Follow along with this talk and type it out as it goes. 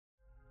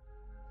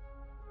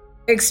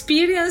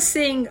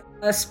Experiencing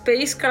a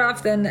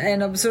spacecraft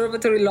and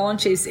observatory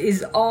launches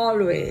is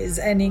always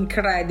an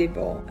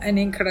incredible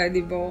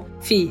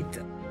feat.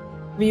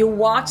 You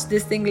watch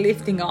this thing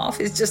lifting off,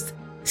 it's just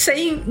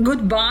saying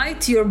goodbye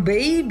to your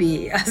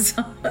baby.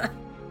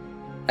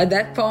 At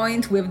that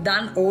point, we've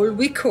done all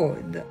we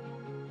could.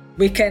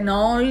 We can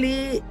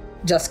only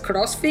just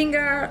cross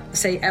finger,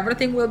 say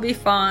everything will be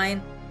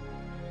fine.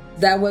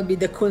 That will be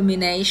the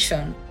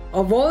culmination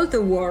of all the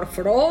work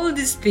for all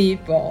these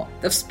people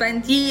that have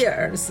spent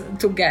years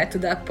to get to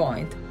that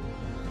point.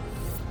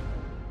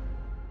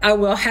 I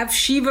will have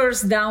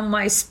shivers down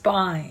my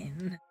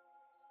spine.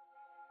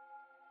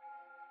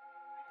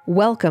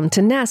 Welcome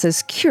to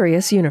NASA's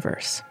Curious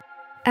Universe.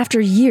 After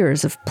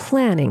years of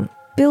planning,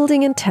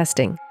 building, and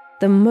testing,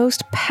 the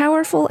most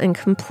powerful and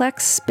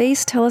complex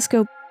space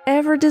telescope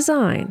ever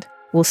designed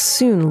will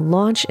soon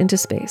launch into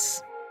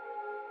space.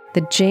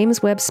 The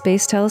James Webb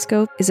Space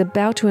Telescope is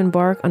about to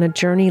embark on a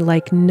journey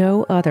like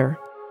no other.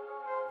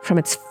 From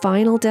its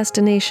final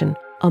destination,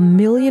 1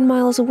 million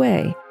miles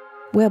away,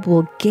 Webb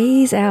will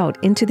gaze out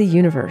into the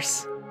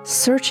universe,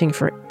 searching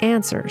for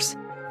answers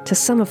to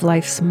some of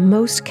life's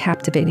most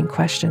captivating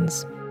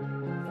questions.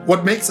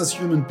 What makes us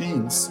human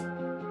beings?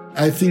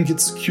 I think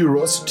it's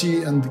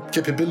curiosity and the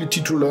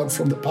capability to learn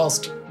from the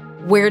past.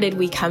 Where did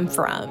we come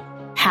from?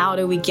 How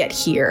do we get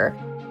here?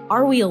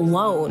 Are we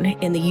alone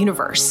in the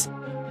universe?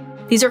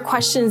 These are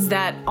questions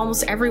that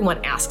almost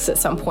everyone asks at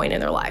some point in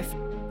their life.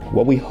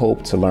 What we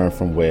hope to learn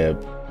from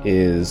Webb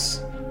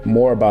is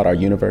more about our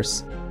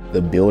universe,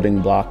 the building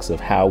blocks of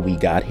how we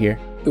got here.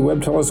 The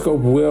Webb telescope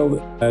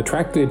will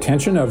attract the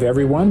attention of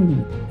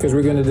everyone because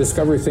we're going to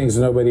discover things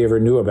nobody ever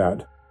knew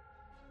about.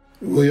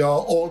 We are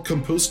all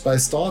composed by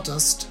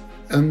stardust,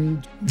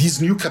 and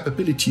these new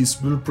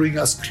capabilities will bring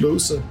us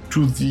closer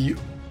to the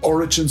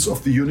origins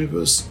of the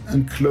universe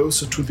and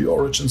closer to the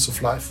origins of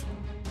life.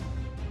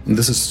 And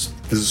this is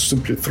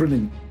simply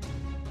thrilling.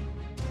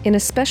 In a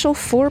special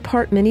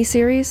 4-part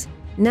miniseries,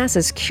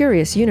 NASA's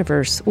Curious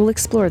Universe will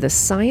explore the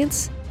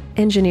science,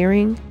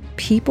 engineering,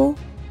 people,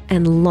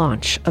 and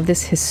launch of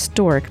this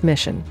historic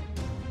mission.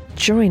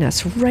 Join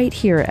us right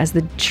here as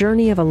the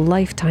journey of a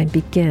lifetime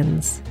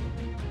begins.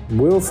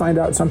 We'll find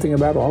out something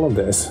about all of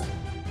this,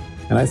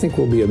 and I think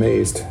we'll be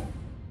amazed.